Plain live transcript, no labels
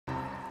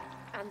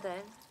And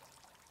then?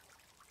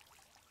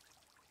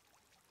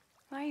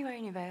 Why are you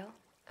wearing your veil?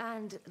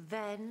 And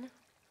then?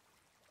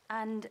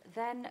 And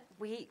then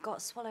we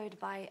got swallowed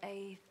by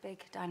a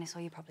big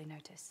dinosaur, you probably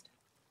noticed.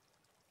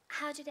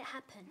 How did it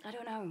happen? I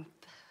don't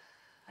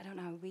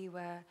know. We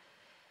were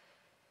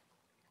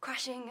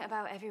crashing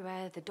about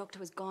everywhere. The doctor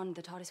was gone.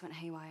 The TARDIS went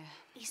haywire.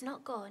 He's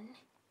not gone.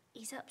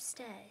 He's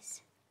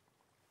upstairs.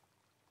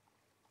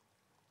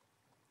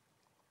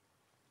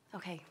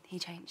 Okay, he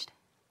changed.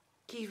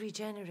 He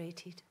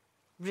regenerated,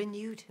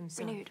 renewed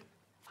himself. Renewed.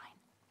 Fine.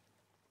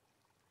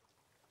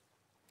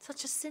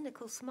 Such a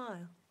cynical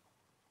smile.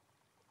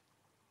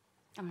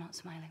 I'm not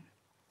smiling.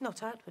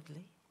 Not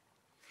outwardly.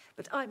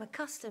 But I'm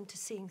accustomed to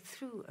seeing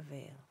through a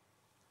veil.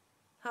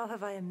 How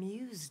have I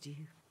amused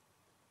you?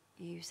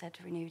 You said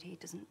renewed. He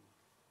doesn't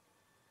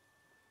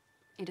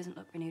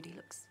look renewed. He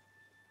looks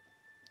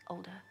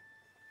older.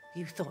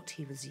 You thought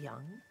he was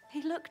young?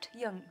 He looked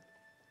young.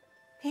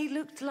 He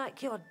looked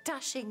like your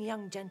dashing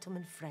young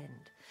gentleman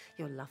friend.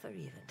 Your lover,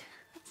 even.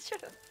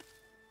 Shut up.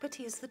 But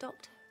he is the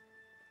Doctor.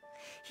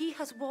 He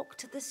has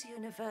walked this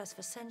universe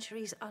for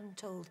centuries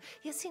untold.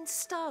 He has seen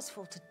stars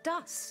fall to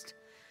dust.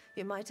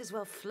 You might as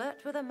well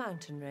flirt with a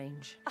mountain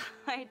range.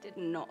 I did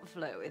not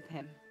flirt with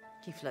him.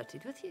 He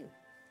flirted with you.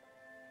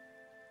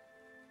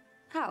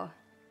 How?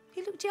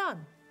 He looked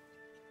young.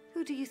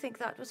 Who do you think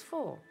that was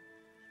for?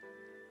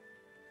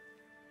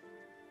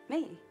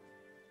 Me?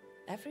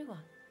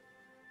 Everyone.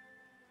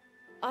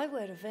 I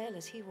wear a veil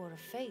as he wore a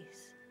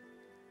face.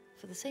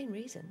 For the same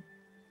reason.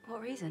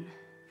 What reason?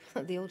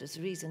 The oldest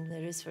reason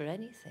there is for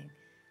anything.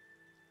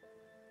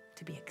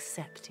 To be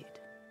accepted.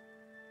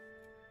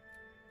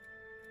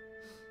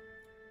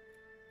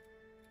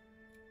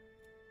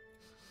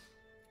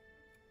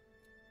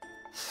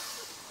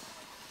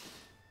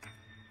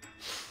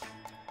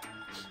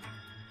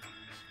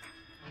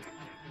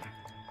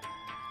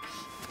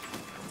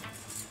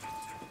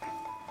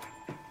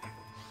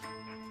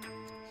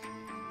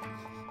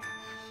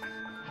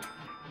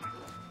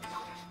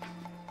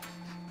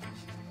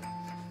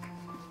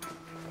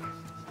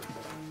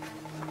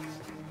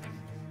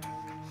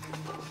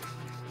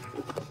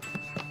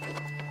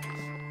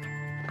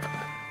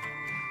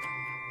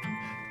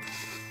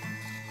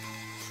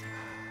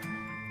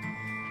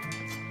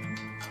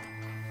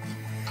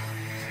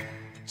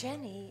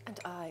 Jenny and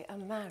I are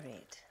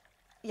married.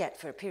 Yet,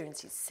 for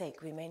appearance's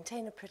sake, we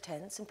maintain a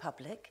pretense in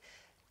public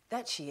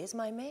that she is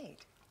my maid.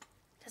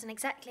 Doesn't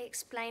exactly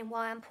explain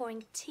why I'm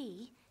pouring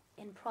tea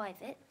in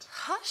private.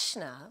 Hush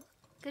now.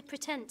 Good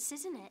pretense,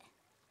 isn't it?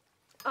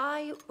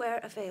 I wear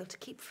a veil to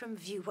keep from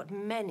view what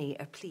many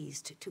are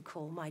pleased to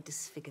call my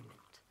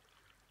disfigurement.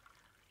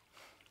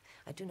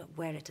 I do not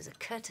wear it as a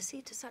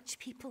courtesy to such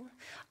people,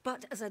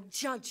 but as a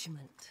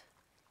judgment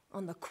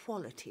on the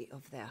quality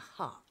of their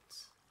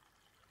hearts.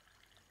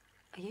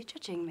 Are you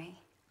judging me?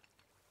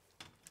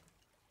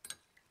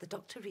 The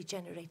Doctor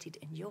regenerated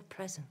in your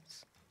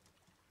presence.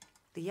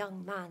 The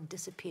young man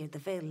disappeared, the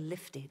veil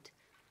lifted.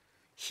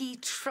 He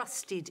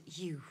trusted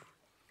you.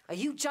 Are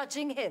you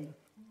judging him?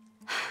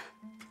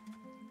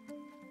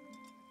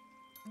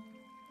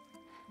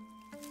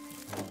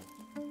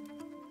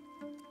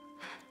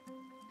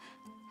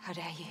 How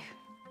dare you?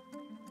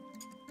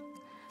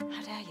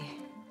 How dare you?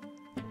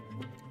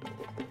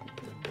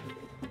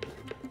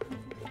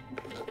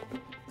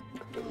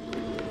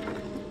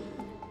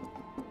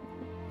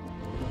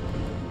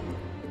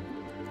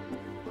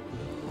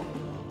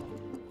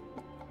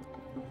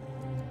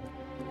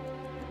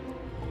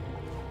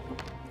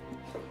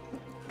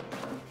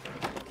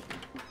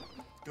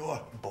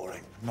 You're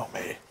boring, not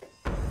me.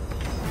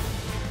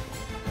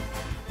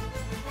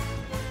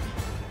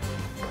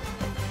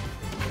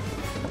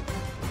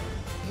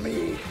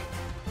 Me.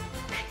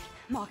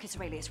 Marcus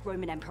Aurelius,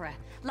 Roman Emperor.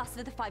 Last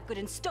of the five good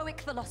and stoic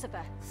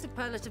philosopher.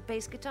 Superlative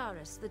bass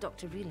guitarist. The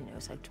Doctor really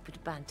knows how to put a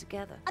band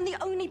together. And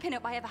the only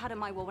pin-up I ever had on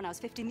my wall when I was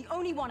 15, the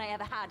only one I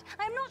ever had.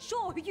 I'm not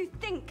sure who you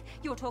think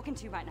you're talking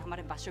to right now,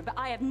 Madame Bastro, but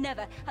I have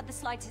never had the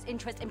slightest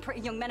interest in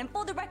pretty young men. And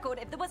for the record,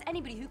 if there was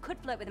anybody who could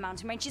flirt with a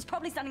mountain range, she's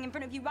probably standing in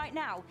front of you right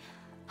now.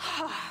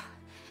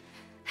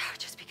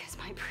 Just because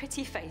my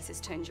pretty face has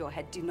turned your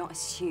head, do not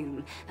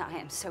assume that I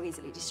am so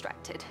easily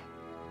distracted.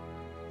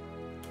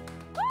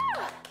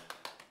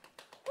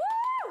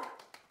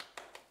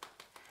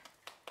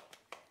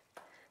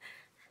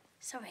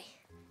 Sorry.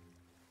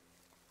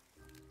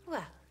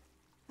 Well,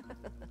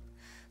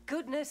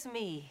 goodness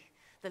me.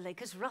 The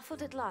lake is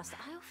ruffled at last.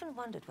 I often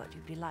wondered what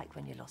you'd be like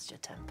when you lost your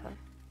temper.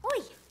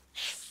 Oi!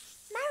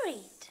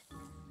 Married?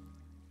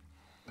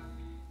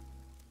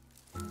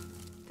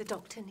 The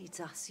Doctor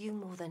needs us, you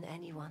more than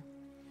anyone.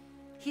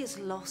 He is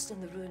lost in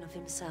the ruin of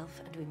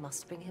himself, and we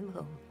must bring him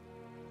home.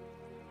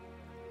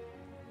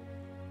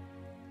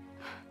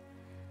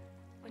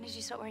 When did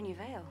you stop wearing your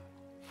veil?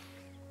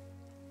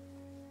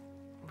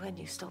 When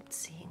you stopped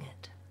seeing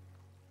it.